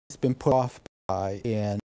been put off by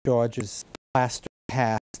in George's plaster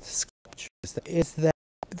cast sculptures is that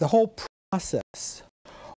the whole process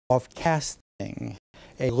of casting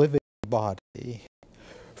a living body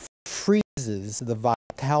freezes the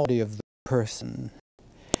vitality of the person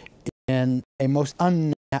in a most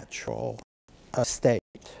unnatural state.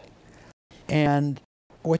 And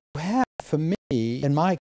what you have for me, in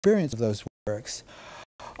my experience of those works,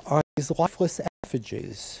 are these lifeless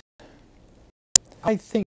effigies. I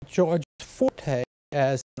think George's forte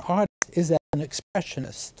as an artist is as an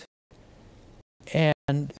expressionist.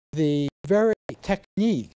 And the very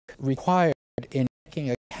technique required in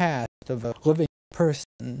making a cast of a living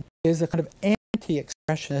person is a kind of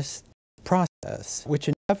anti-expressionist process, which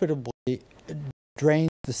inevitably drains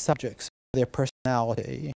the subjects of their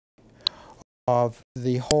personality, of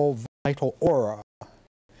the whole vital aura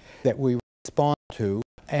that we respond to.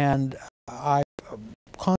 And I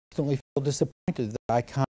constantly feel disappointed that I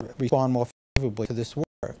can't respond more favorably to this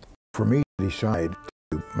work. For me to decide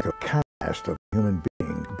to make a cast of a human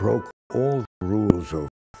being broke all the rules of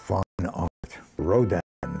fine art. Rodin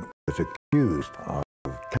was accused of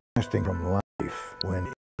casting from life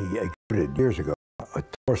when he exhibited years ago a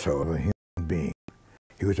torso of a human being.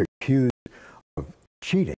 He was accused of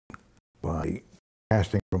cheating by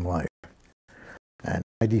casting from life. And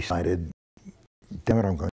I decided, damn it,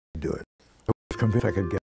 I'm going to do it. I was convinced I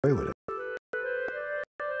could get away with it.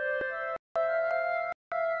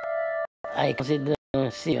 I consider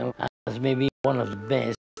Segal as maybe one of the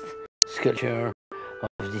best sculptors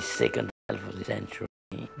of the second half of the century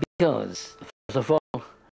because, first of all,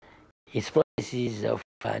 his processes of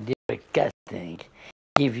direct casting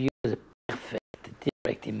give you the perfect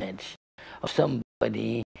direct image of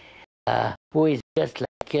somebody who is just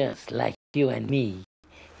like us, like you and me,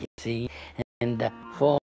 you see. And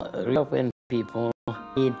for European people,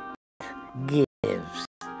 it gives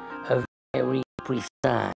a very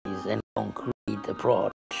precise and concrete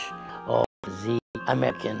approach of the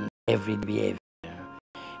American everyday behavior.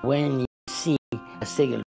 When you see a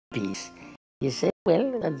Segal piece, you say,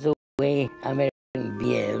 well, that's the way American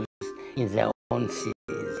behaves in their own cities,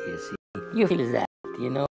 you see. You feel that, you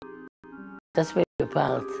know. That's very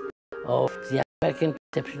part of the American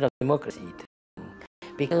conception of democracy, too.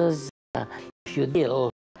 Because if you deal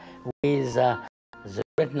with the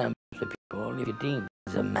great number of the people, if you deal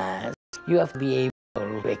with the mass, you have to be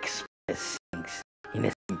able to express things in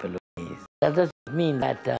a simple way. That doesn't mean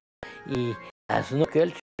that he has no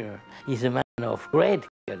culture. He's a man of great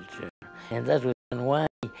culture, and that's the reason why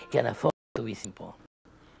he can afford to be simple.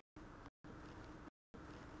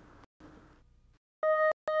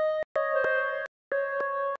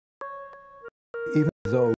 Even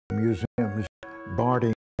though museums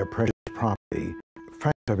guarding their precious property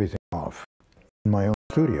fenced everything off, in my own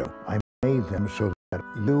studio, I made them so that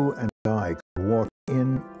you and I could walk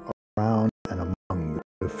in, around, and among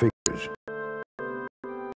the figures.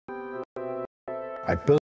 I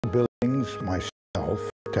built buildings myself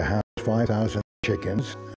to house 5,000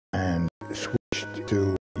 chickens and switched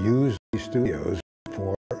to use these studios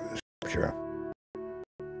for sculpture.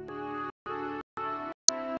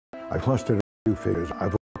 I clustered a few figures.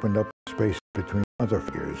 I've opened up space between other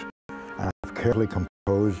figures, and I've carefully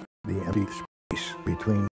composed the empty space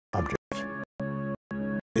between objects.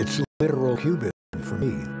 It's literal cubism for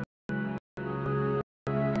me.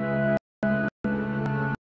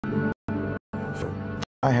 So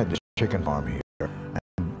I had this chicken farm here,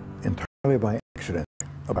 and entirely by accident,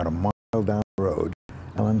 about a mile down the road,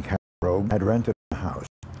 Alan Cameron had rented a house.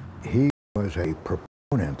 He was a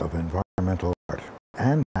proponent of environmental art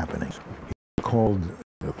and happenings. He called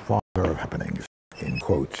the father of happenings, in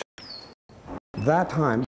quotes. That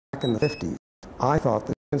time, back in the 50s, I thought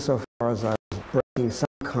that insofar as I was breaking some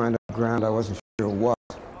kind of ground I wasn't sure what,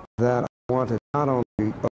 that I wanted not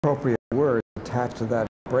only appropriate words attached to that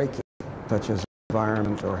breaking, such as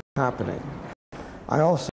environment or happening. I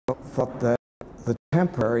also thought that the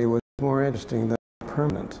temporary was more interesting than the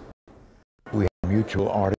permanent. We had mutual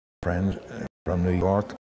artist friends from New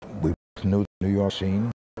York. We knew the New York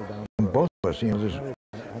scene. And both of us, you know, this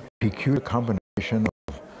peculiar combination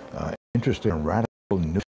of interesting and radical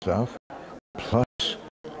new stuff, plus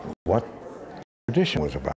what tradition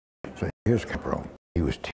was about. So here's Capro. He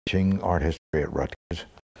was teaching art history at Rutgers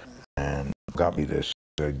and got me this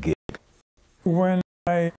gig. When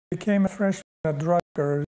I became a freshman at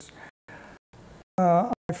Rutgers,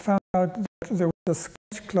 I found out that there was a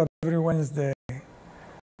sketch club every Wednesday.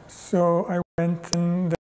 So I went,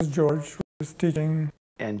 and there was George who was teaching.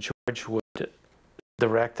 And George would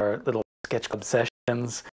direct our little sketch club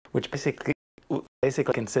sessions, which basically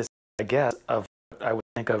consists, I guess, of what I would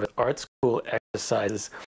think of as art school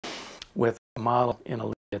exercises a model in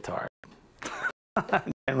a leotard,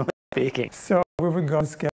 generally speaking. So we would go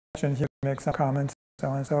sketch and he would make some comments and so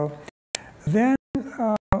on. So then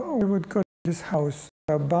we would go to this house.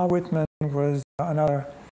 Bob Whitman was another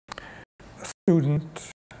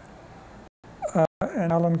student,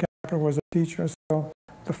 and Alan Capper was a teacher. So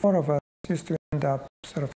the four of us used to end up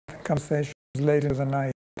sort of having conversations late into the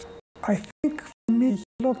night. I think for me, he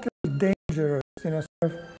looked dangerous, sort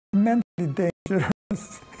of mentally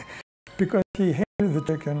dangerous, because he hated the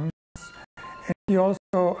chickens, and he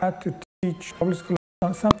also had to teach public school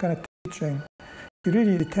some kind of teaching. He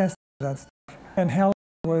really detested that stuff. And Helen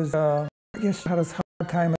was, I guess she had a hard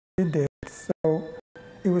time as he did, so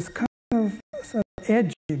it was kind of sort of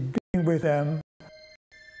edgy being with them.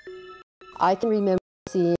 I can remember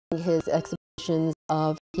seeing his exhibitions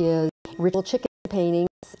of his ritual chicken paintings,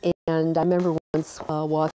 and I remember once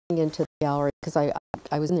walking into the gallery, because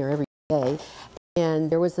I was in there every day, and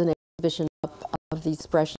there was an exhibition up of these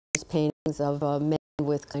expressionist paintings of men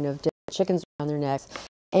with kind of dead chickens around their necks.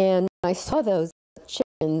 And when I saw those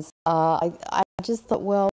chickens, I just thought,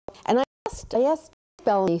 well, and I asked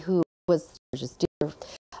Bellamy, who was just dear,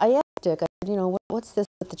 I asked Dick, I said, you know, what's this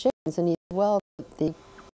with the chickens? And he said, well, the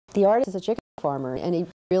artist is a chicken farmer, and he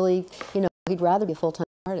really, you know, he'd rather be a full-time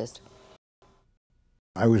artist.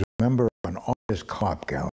 I was a member of an artist co-op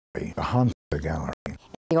gallery, the Hansa Gallery.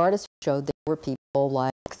 The artists showed there were people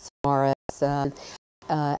like Morris, Alan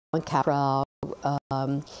Caprow,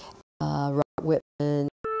 Robert Whitman,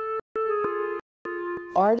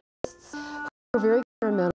 artists who were very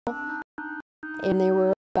experimental, and they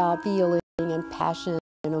were about feeling and passion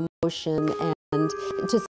and emotion, and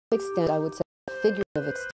to some extent, I would say, figurative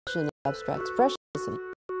expression of abstract expressionism.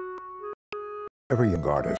 Every young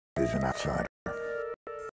artist is an outsider.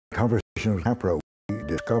 In conversation with Caprow, we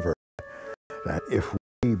discovered that if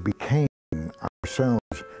we became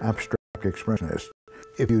ourselves abstract expressionists,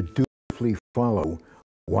 if you dutifully follow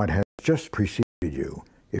what has just preceded you,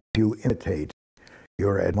 if you imitate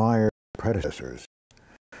your admired predecessors,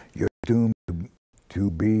 you're doomed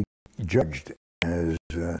to be judged as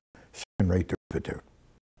second-rate derivative.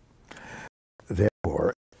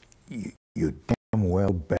 Therefore, you damn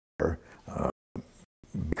well better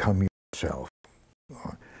become yourself.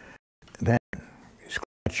 Then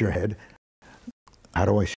scratch your head. How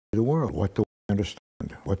do I see the world? What do I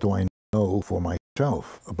understand? What do I know for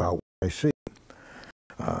myself about what I see?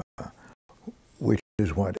 Which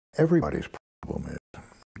is what everybody's problem is.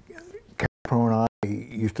 Caprow and I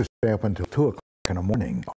used to stay up until 2 o'clock in the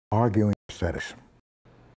morning arguing aesthetics.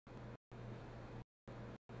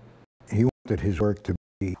 He wanted his work to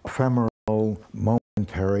be ephemeral,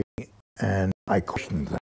 momentary, and I questioned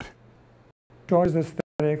that. George's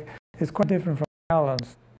aesthetic is quite different from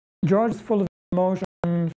Alan's. George is full of emotion,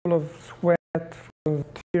 full of sweat, full of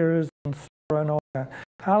tears and sorrow and all that.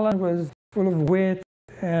 Alan was full of wit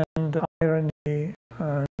and irony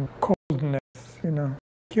and coldness, you know.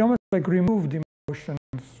 He almost like removed emotions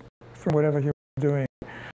from whatever he was doing,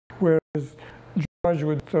 whereas George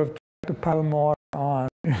would sort of try to pile more on,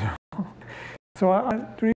 you know. So I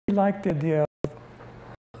really like the idea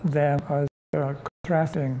of them as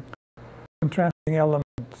contrasting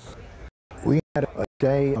elements. We had a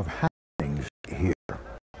day of happenings here. There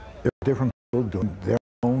were different people doing their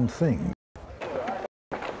own thing.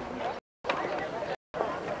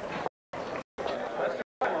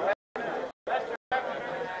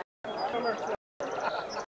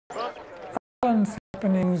 Alan's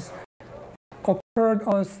happenings occurred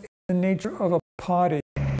as in the nature of a party.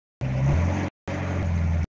 It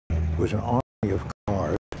was an army of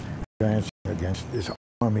cars advancing against this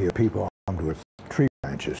army of people armed with tree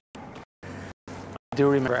branches. I do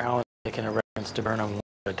remember Alan making a reference to Burnham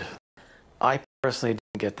Wood. I personally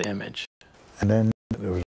didn't get the image. And then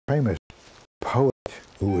there was a famous poet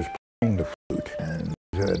who was playing the flute, and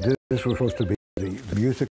this was supposed to be the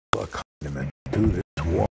musical accompaniment to this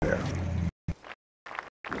warfare.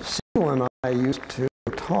 Segal and I used to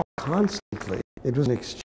talk constantly. It was an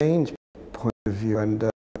exchange point of view, and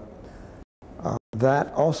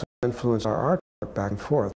that also influenced our artwork back and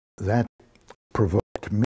forth. That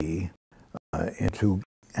provoked me into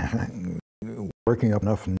working up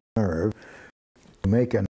enough nerve to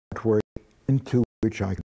make an artwork into which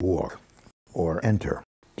I could walk or enter.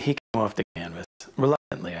 He came off the canvas,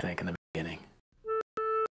 reluctantly, I think, in the beginning.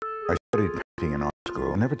 I studied painting in art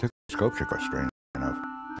school. I never took a sculpture class, strangely enough.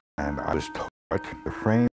 And I was taught the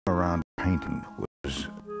frame around painting was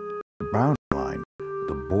the boundary line,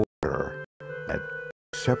 the border that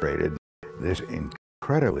separated this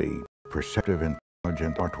incredibly perceptive,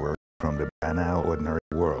 intelligent artwork from the banal, ordinary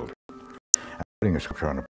world. And putting a sculpture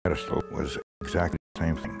on a pedestal was exactly the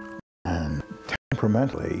same thing. And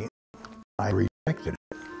temperamentally, I rejected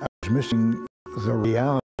it. I was missing the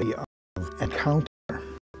reality of encounter.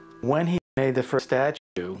 When he made the first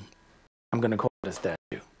statue, I'm going to call it a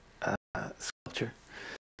statue, sculpture,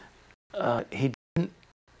 he didn't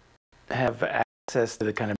have access to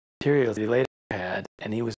the kind of materials he later had,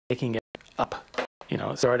 and he was making it up, you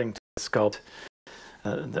know, starting to sculpt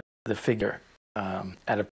the figure out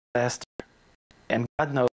of plaster. And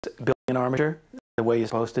God knows, building an armature the way you're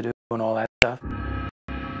supposed to do and all that stuff.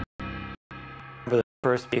 The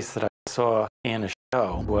first piece that I saw in a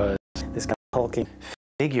show was this kind of hulking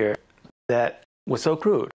figure that was so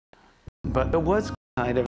crude, but there was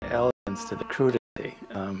kind of elegance to the crudity.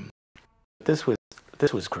 This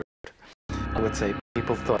was crude. I would say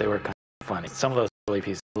people thought they were kind of funny. Some of those early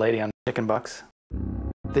pieces, Lady on the Chicken Box,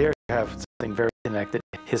 there you have something very connected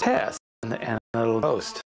to his past and a little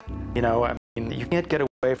ghost. You know, I mean, you can't get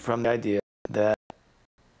away from the idea that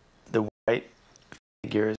the white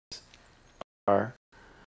figures are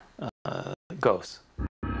ghosts.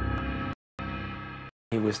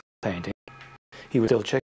 He was painting. He was still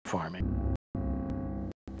chicken farming.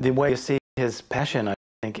 The way you see his passion, I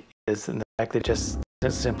think, is in the fact that it just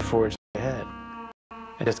simply forged ahead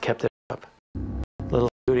and just kept it up. Little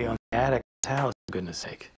studio on the attic of his house, for goodness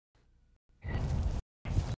sake.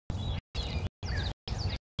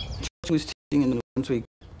 He was teaching in the New Brunswick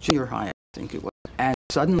Junior High, I think it was, and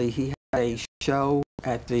suddenly he had a show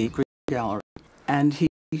at the Green Gallery, and he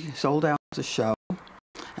sold out the show,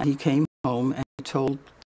 and he came home and he told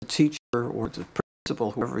the teacher or the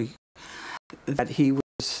principal, whoever, that he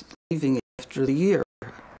was leaving after the year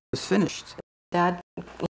was finished. Dad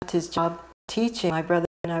left his job teaching. My brother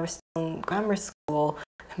and I were still in grammar school.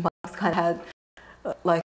 Mom's kind of had,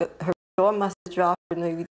 like, her jaw must have dropped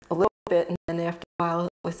maybe a little bit, and then after a while it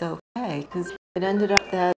was okay, because it ended up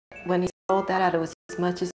that when he sold that out, it was as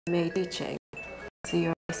much as he made teaching. It's the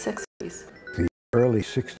early 60s. The early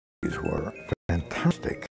 60s were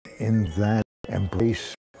fantastic in that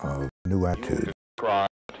embrace of new attitudes.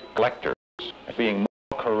 Collectors being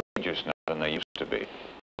more courageous now than they used to be.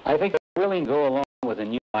 I think they're willing to go along with a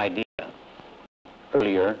new idea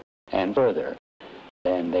earlier and further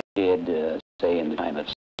than they did, say, in the time of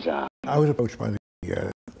Segal. I was approached by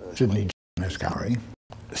the Sydney Johannes Gallery.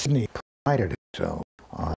 Sydney prided itself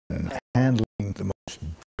on handling the most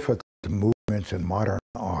difficult movements in modern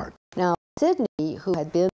art. Now, Sydney, who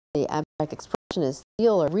had been the abstract expressionist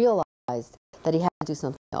dealer, realized that he had to do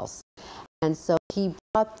something else. And so he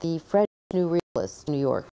brought the French New Realists to New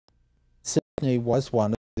York. Sydney was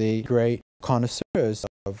one of the great connoisseurs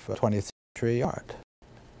of 20th century art.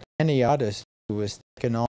 Any artist who was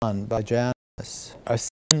taken on by Janus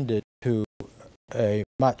ascended to a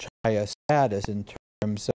much higher status in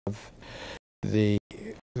terms of the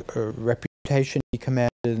reputation he commanded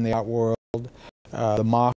in the art world, the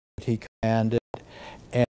market he commanded,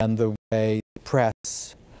 and the way the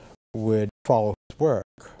press would follow his work.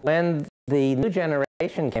 When the new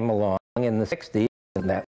generation came along in the 60s, and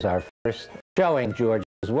that was our first showing George's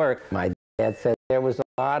work, my dad said there was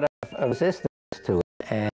a lot of resistance to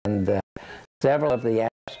it, and several of the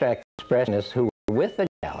abstract expressionists who were with the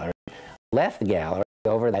gallery left the gallery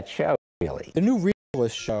over that show, really. The New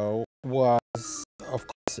Realist show was, of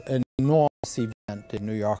course, an enormous event in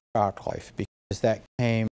New York art life, because that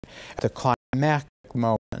came at the climactic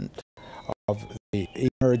moment of the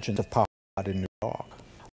emergence of pop art in New York.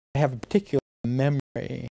 I have a particular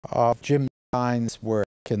memory of Jim Stein's work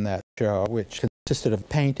in that show, which consisted of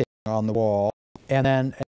painting on the wall and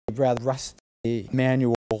then a rather rusty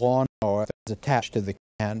manual lawnmower that was attached to the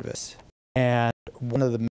canvas. And one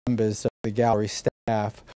of the members of the gallery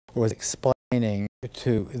staff was explaining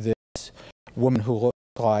to this woman who looked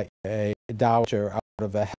like a dowager out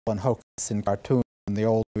of a Helen Hokinson cartoon in the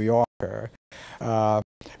Old New Yorker,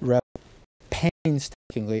 rather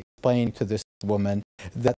painstakingly explaining to this woman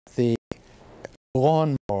that the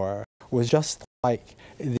lawnmower was just like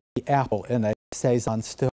the apple in a Cezanne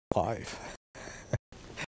still life.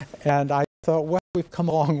 And I thought, well, we've come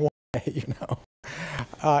a long way, you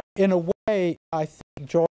know. In a way, I think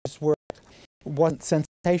George's work wasn't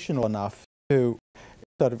sensational enough to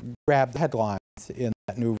sort of grab the headlines in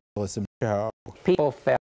that New Realism show. People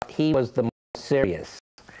felt he was the most serious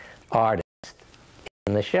artist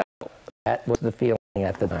in the show. That was the feeling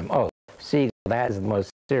at the time. Oh, Segal, that is the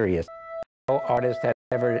most serious. No artist had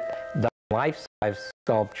ever done life-size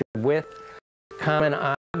sculpture with common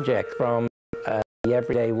objects from the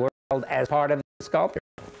everyday world as part of the sculpture.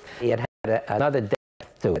 It had another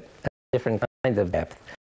depth to it, a different kind of depth,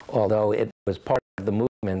 although it was part of the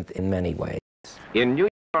movement in many ways. In New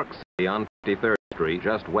York City on 53rd Street,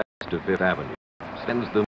 just west of Fifth Avenue, stands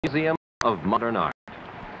the Museum of Modern Art.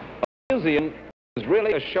 museum is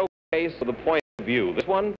really a showcase of the point of view. This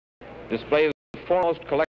one displays the foremost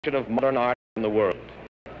collection of modern art in the world.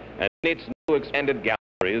 And in its new expanded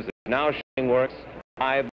galleries, it's now showing works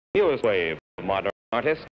by the newest wave of modern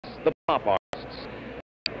artists, the pop artists.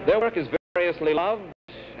 Their work is variously loved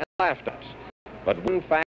and laughed at. But one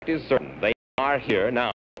fact is certain, they are here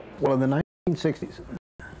now. Well, in the 1960s,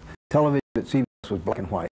 television at CBS was black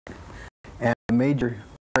and white. And the major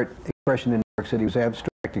art expression in New York City was abstract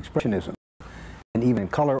expressionism. And even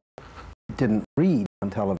color didn't read on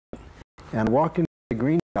television. And I walked into the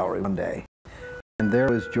Green Gallery one day, and there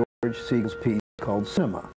was George Segal's piece called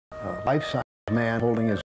Cinema. A life-size man holding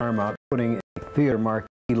his arm out, putting a theater marquee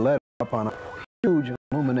letter up on a huge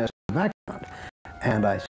luminescent background. And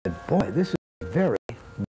I said, boy, this is very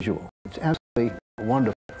visual. It's absolutely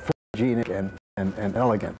wonderful, photogenic, and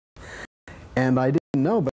elegant. And I didn't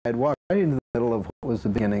know, but I'd walked right into the middle of what was the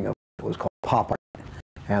beginning of what was called pop art.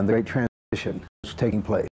 And the great transition was taking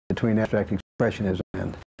place between abstract expressionism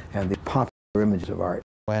and the popular images of art.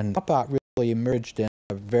 When pop art really emerged in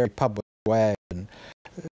a very public way in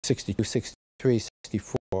 62, 63,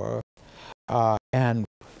 64, and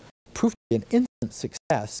proved to be an instant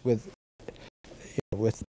success with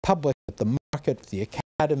the public, with the market, with the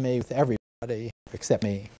academy, with everybody except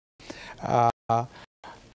me. I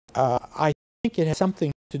think it has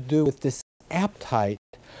something to do with this appetite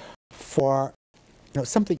for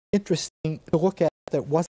something interesting to look at that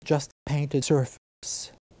wasn't just a painted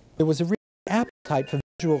surface. There was a real appetite for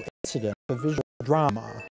visual incident, for visual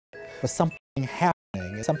drama, for something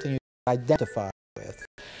happening, something you could identify with.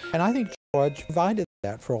 And I think George provided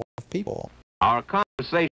that for a lot of people. Our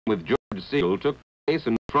conversation with George Segal took place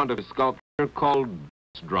in front of a sculpture called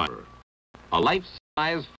Driver, a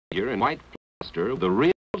life-size figure in white plaster with the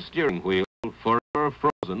real steering wheel forever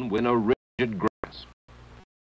frozen within a rigid ground.